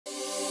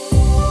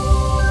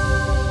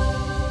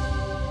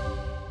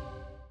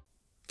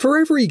For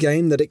every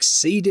game that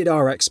exceeded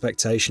our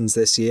expectations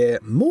this year,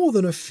 more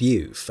than a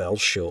few fell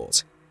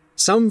short.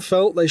 Some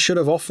felt they should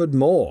have offered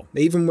more,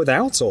 even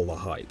without all the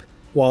hype,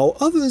 while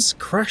others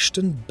crashed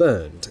and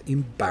burned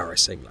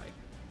embarrassingly.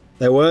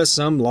 There were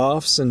some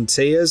laughs and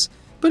tears,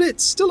 but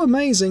it's still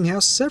amazing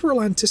how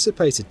several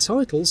anticipated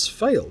titles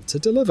failed to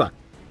deliver.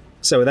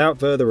 So without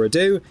further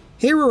ado,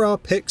 here are our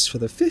picks for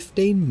the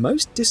 15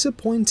 most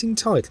disappointing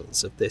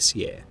titles of this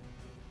year.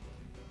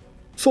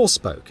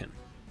 Forspoken.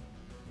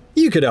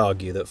 You could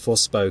argue that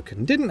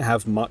Forspoken didn't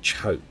have much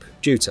hope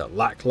due to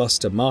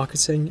lackluster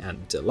marketing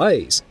and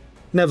delays.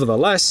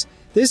 Nevertheless,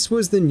 this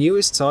was the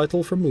newest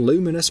title from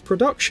Luminous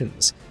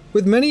Productions,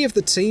 with many of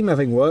the team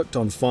having worked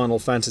on Final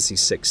Fantasy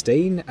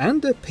XVI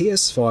and a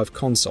PS5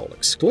 console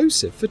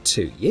exclusive for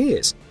 2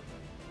 years.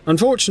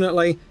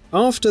 Unfortunately,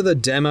 after the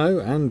demo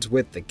and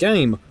with the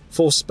game,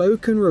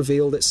 Forspoken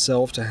revealed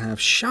itself to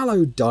have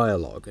shallow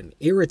dialogue and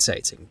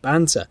irritating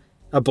banter,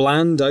 a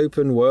bland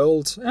open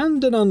world,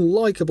 and an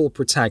unlikable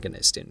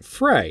protagonist in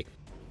Frey.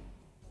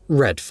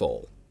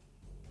 Redfall.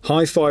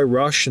 Hi-Fi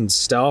Rush and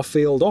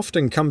Starfield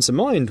often come to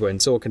mind when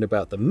talking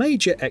about the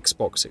major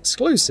Xbox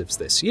exclusives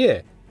this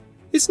year.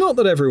 It's not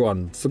that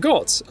everyone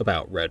forgot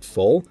about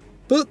Redfall,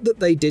 but that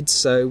they did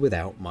so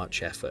without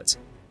much effort.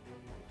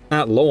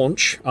 At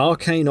launch,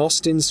 Arcane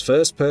Austin's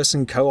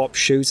first-person co-op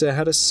shooter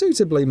had a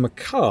suitably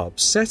macabre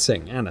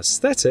setting and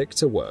aesthetic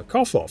to work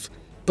off of,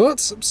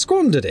 but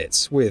squandered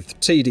it with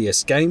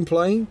tedious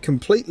gameplay,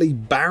 completely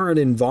barren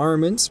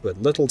environments with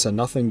little to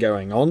nothing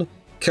going on,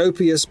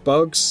 copious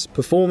bugs,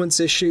 performance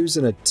issues,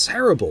 and a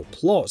terrible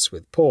plot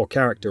with poor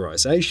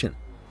characterization.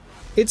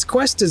 Its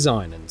quest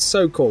design and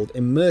so-called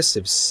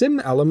immersive sim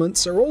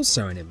elements are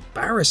also an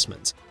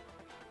embarrassment.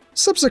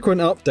 Subsequent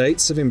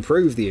updates have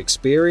improved the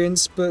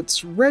experience, but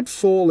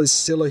Redfall is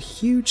still a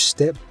huge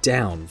step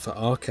down for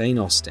Arcane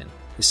Austin,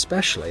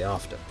 especially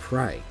after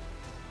Prey.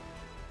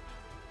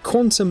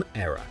 Quantum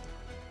Error.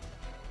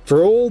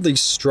 For all the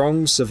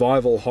strong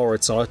survival horror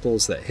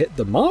titles that hit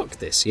the mark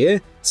this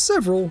year,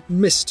 several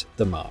missed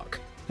the mark,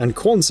 and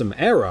Quantum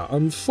Error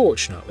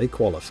unfortunately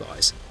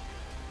qualifies.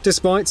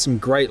 Despite some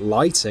great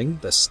lighting,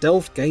 the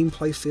stealth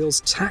gameplay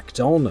feels tacked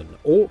on and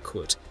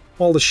awkward,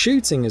 while the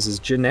shooting is as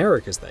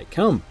generic as they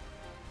come.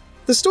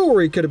 The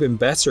story could have been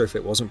better if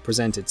it wasn't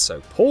presented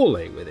so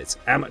poorly with its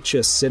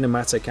amateur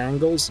cinematic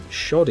angles and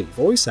shoddy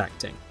voice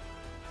acting.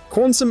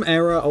 Quantum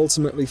Error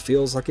ultimately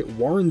feels like it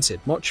warranted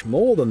much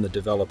more than the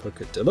developer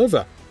could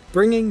deliver,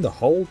 bringing the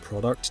whole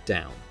product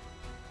down.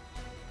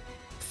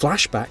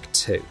 Flashback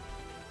 2.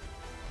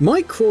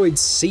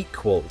 Microid's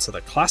sequel to the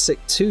classic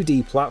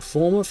 2D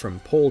platformer from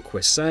Paul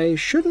Cuisset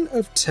shouldn't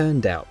have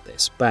turned out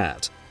this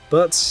bad,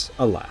 but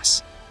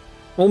alas.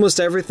 Almost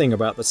everything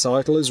about the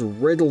title is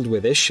riddled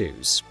with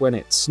issues, when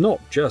it's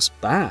not just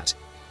bad.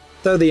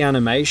 Though the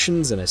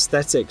animations and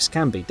aesthetics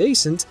can be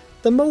decent,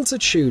 the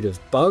multitude of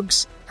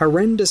bugs,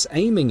 horrendous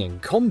aiming in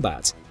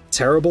combat,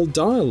 terrible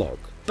dialogue,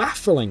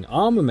 baffling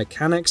armor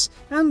mechanics,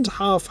 and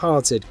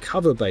half-hearted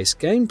cover-based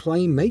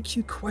gameplay make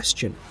you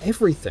question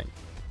everything.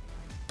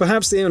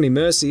 Perhaps the only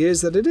mercy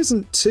is that it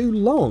isn't too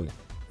long,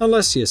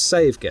 unless your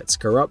save gets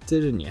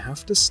corrupted and you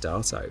have to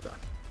start over.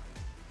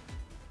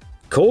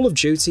 Call of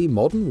Duty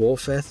Modern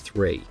Warfare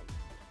 3.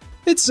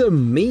 It's a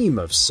meme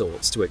of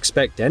sorts to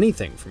expect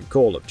anything from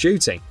Call of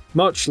Duty,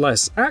 much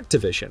less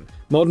Activision.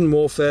 Modern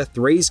Warfare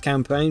 3's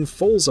campaign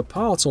falls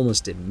apart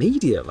almost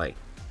immediately.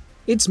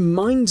 Its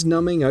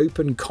mind-numbing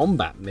open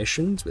combat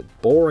missions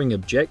with boring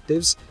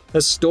objectives,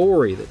 a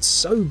story that's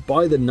so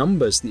by the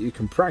numbers that you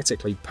can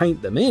practically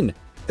paint them in,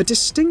 a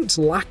distinct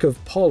lack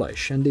of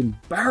polish and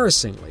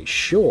embarrassingly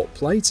short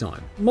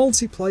playtime.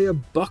 Multiplayer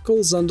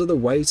buckles under the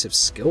weight of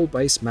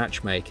skill-based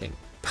matchmaking,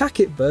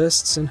 packet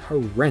bursts and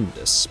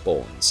horrendous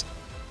spawns.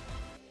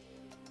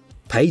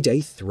 Payday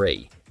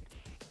 3.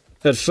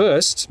 At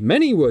first,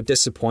 many were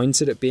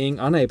disappointed at being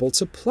unable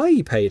to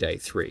play Payday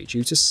 3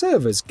 due to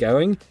servers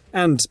going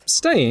and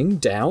staying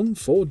down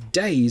for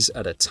days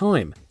at a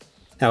time.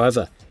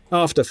 However,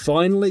 after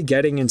finally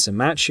getting into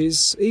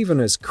matches, even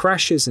as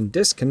crashes and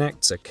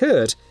disconnects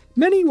occurred,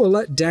 many were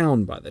let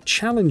down by the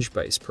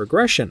challenge-based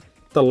progression,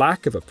 the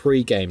lack of a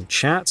pre-game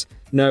chat,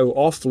 no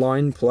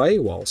offline play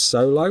while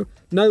solo,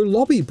 no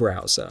lobby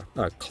browser,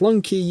 a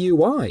clunky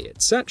UI,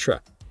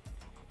 etc.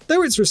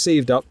 Though it's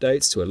received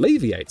updates to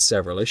alleviate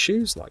several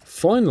issues, like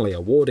finally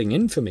awarding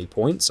infamy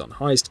points on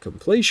heist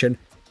completion,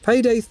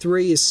 Payday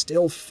 3 is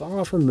still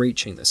far from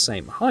reaching the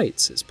same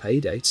heights as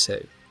Payday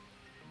 2.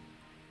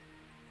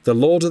 The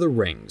Lord of the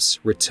Rings: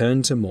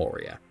 Return to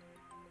Moria.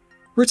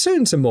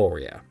 Return to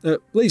Moria,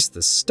 at least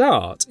the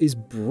start, is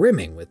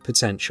brimming with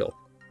potential.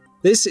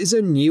 This is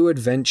a new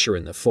adventure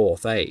in the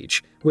Fourth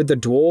Age, with the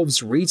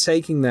dwarves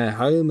retaking their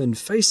home and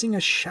facing a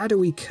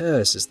shadowy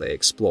curse as they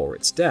explore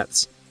its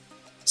depths.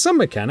 Some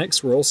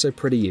mechanics were also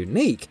pretty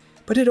unique,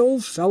 but it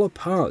all fell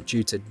apart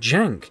due to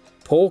jank,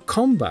 poor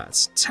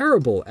combat,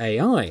 terrible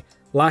AI,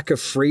 lack of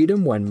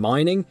freedom when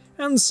mining,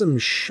 and some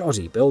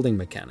shoddy building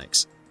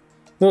mechanics.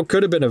 What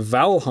could have been a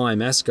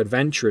Valheim-esque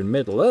adventure in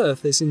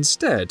Middle-earth is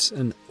instead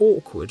an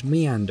awkward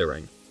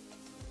meandering.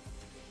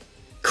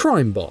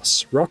 Crime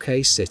Boss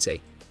Roque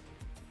City.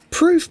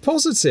 Proof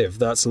positive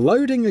that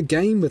loading a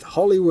game with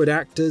Hollywood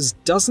actors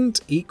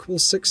doesn't equal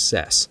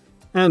success,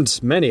 and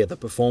many of the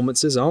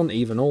performances aren't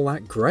even all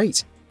that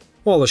great.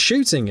 While the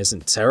shooting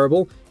isn't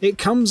terrible, it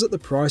comes at the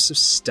price of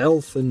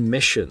stealth and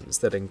missions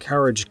that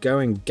encourage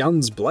going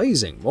guns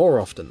blazing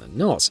more often than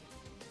not.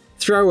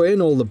 Throw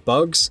in all the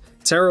bugs,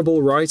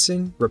 terrible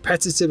writing,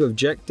 repetitive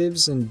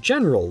objectives, and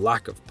general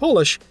lack of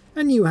polish,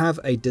 and you have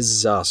a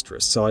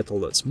disastrous title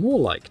that's more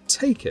like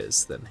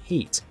Takers than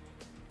Heat.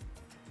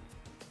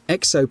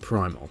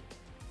 Exoprimal.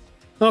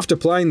 After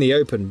playing the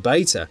open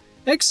beta,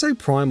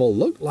 Exoprimal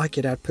looked like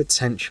it had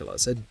potential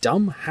as a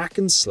dumb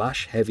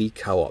hack-and-slash heavy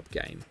co-op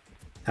game.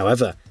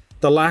 However,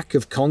 the lack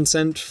of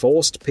content,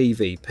 forced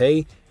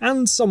PvP,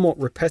 and somewhat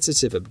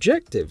repetitive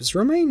objectives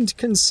remained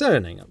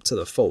concerning up to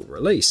the full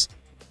release.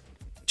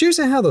 Due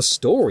to how the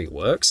story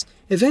works,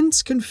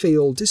 events can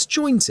feel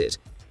disjointed,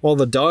 while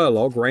the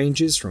dialogue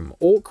ranges from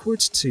awkward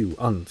to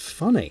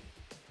unfunny.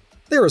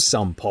 There are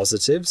some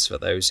positives for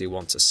those who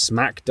want to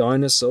smack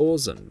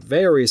dinosaurs and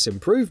various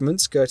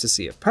improvements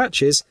courtesy of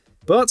patches,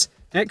 but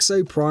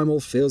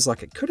Exoprimal feels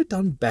like it could have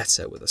done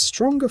better with a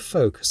stronger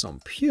focus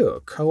on pure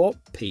co-op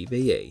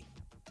PvE.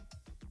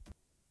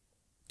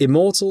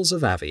 Immortals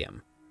of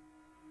Aveum.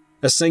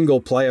 A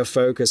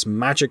single-player-focused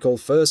magical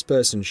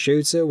first-person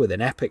shooter with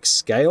an epic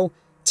scale,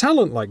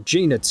 talent like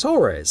Gina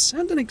Torres,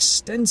 and an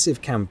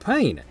extensive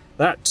campaign,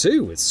 that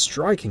too with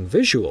striking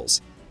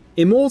visuals.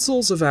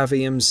 Immortals of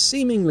Aveum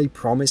seemingly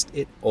promised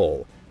it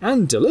all,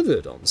 and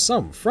delivered on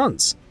some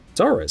fronts.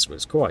 Torres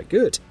was quite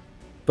good,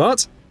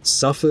 but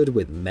suffered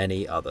with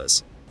many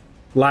others.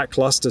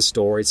 Lackluster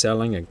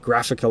storytelling and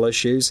graphical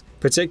issues,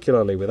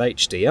 particularly with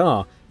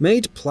HDR,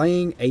 made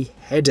playing a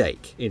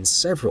headache in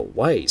several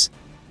ways.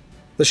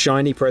 The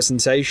shiny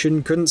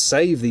presentation couldn't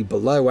save the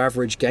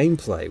below-average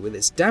gameplay with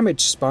its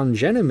damage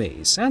sponge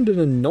enemies and an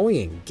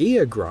annoying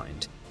gear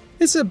grind.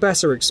 It's a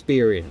better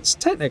experience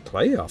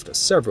technically after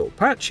several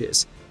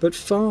patches, but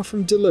far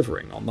from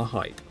delivering on the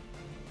hype.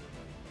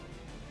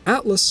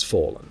 Atlas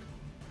Fallen.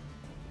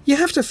 You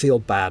have to feel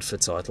bad for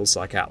titles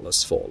like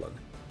Atlas Fallen.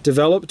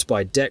 Developed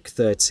by Deck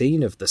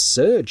 13 of the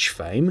Surge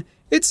fame,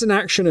 it's an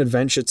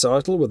action-adventure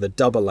title with a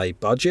AA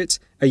budget,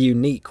 a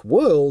unique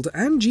world,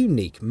 and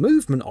unique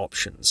movement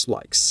options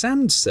like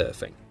sand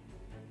surfing.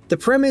 The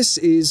premise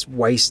is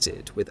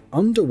wasted, with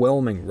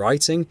underwhelming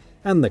writing,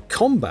 and the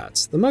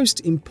combat, the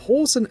most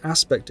important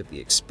aspect of the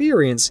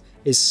experience,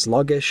 is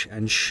sluggish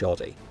and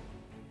shoddy.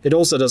 It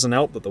also doesn't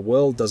help that the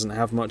world doesn't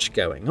have much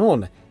going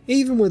on,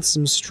 even with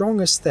some strong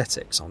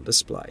aesthetics on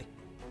display.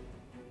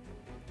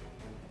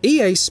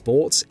 EA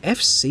Sports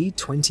FC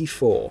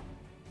 24.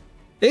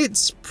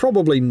 It's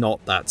probably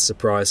not that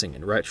surprising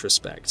in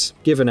retrospect,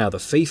 given how the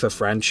FIFA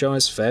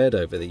franchise fared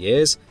over the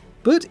years,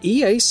 but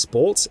EA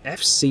Sports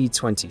FC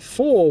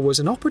 24 was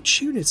an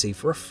opportunity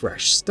for a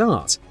fresh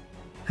start.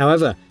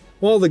 However,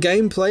 while the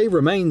gameplay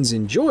remains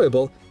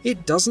enjoyable,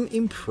 it doesn't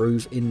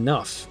improve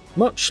enough,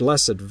 much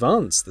less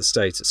advance the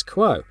status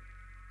quo.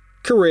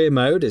 Career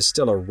mode is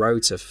still a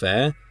rote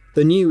affair,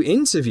 the new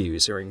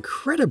interviews are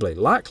incredibly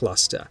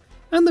lackluster,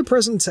 and the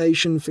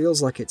presentation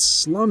feels like it's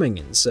slumming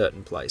in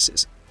certain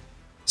places.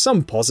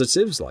 Some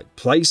positives like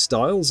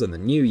playstyles and the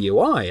new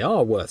UI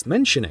are worth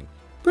mentioning,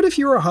 but if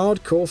you're a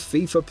hardcore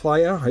FIFA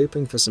player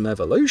hoping for some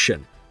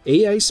evolution,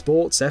 EA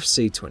Sports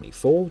FC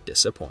 24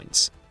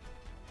 disappoints.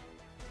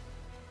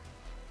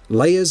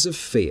 Layers of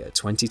Fear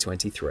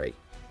 2023.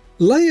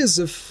 Layers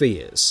of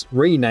Fears,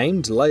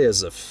 renamed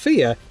Layers of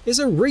Fear, is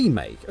a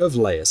remake of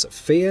Layers of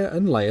Fear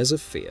and Layers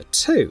of Fear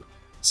 2.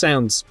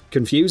 Sounds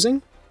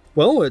confusing?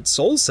 Well, it's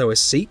also a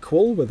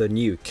sequel with a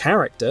new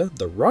character,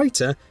 the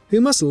writer,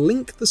 who must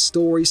link the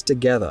stories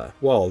together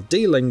while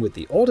dealing with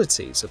the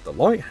oddities of the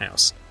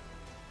lighthouse.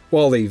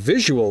 While the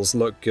visuals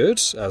look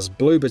good, as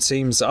Bloober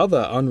Team's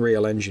other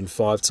Unreal Engine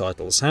 5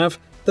 titles have,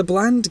 the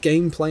bland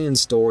gameplay and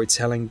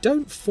storytelling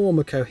don't form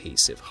a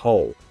cohesive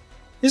whole.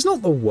 It's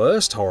not the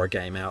worst horror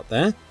game out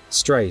there,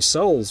 Stray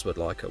Souls would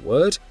like a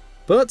word,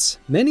 but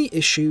many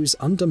issues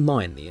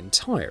undermine the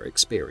entire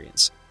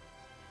experience.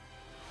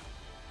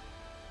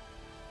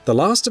 The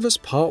Last of Us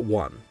Part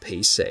 1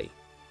 PC.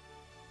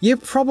 You're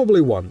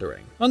probably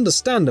wondering,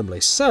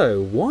 understandably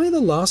so, why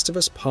The Last of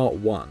Us Part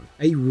 1,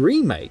 a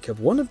remake of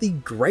one of the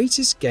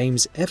greatest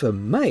games ever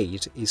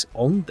made, is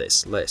on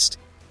this list.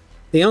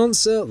 The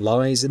answer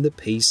lies in the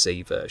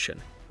PC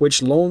version,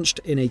 which launched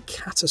in a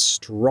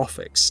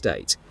catastrophic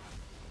state.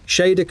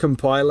 Shader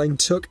compiling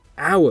took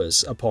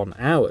hours upon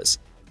hours,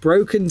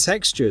 broken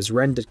textures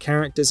rendered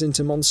characters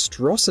into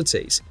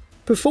monstrosities,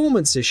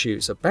 performance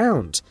issues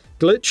abound,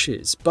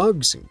 glitches,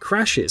 bugs and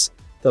crashes,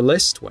 the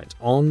list went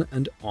on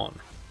and on.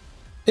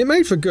 It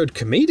made for good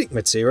comedic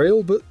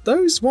material, but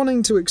those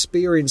wanting to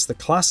experience the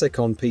classic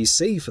on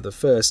PC for the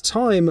first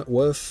time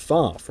were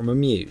far from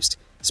amused,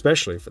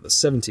 especially for the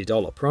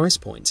 $70 price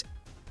point.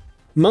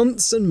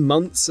 Months and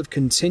months of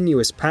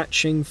continuous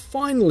patching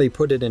finally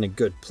put it in a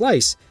good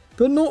place,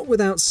 but not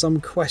without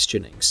some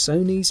questioning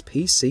Sony's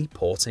PC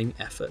porting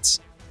efforts.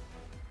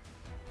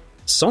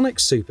 Sonic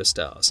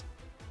Superstars.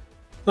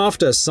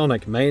 After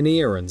Sonic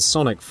Mania and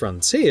Sonic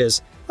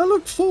Frontiers, I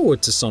look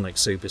forward to Sonic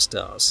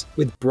Superstars,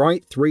 with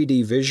bright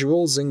 3D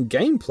visuals and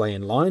gameplay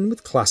in line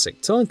with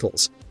classic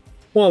titles.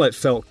 While it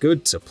felt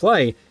good to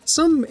play,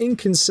 some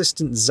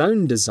inconsistent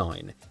zone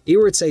design,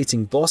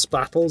 irritating boss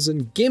battles,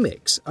 and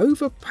gimmicks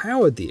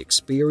overpowered the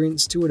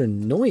experience to an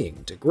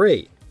annoying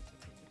degree.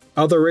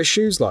 Other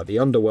issues like the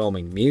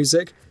underwhelming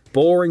music,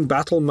 boring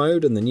battle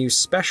mode, and the new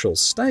special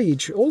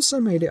stage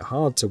also made it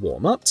hard to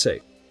warm up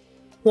to.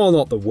 While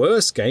not the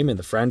worst game in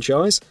the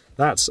franchise,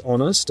 that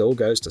honour still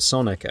goes to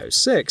Sonic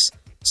 06,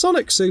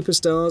 Sonic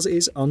Superstars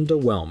is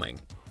underwhelming,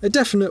 a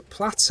definite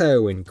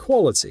plateau in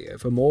quality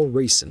over more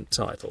recent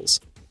titles.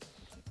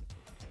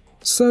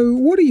 So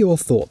what are your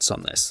thoughts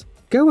on this?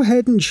 Go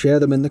ahead and share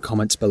them in the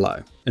comments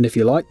below. And if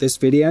you like this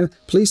video,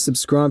 please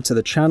subscribe to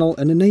the channel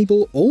and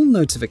enable all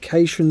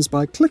notifications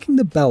by clicking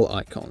the bell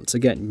icon to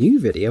get new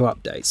video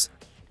updates.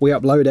 We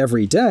upload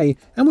every day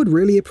and would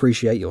really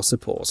appreciate your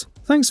support.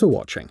 Thanks for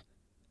watching.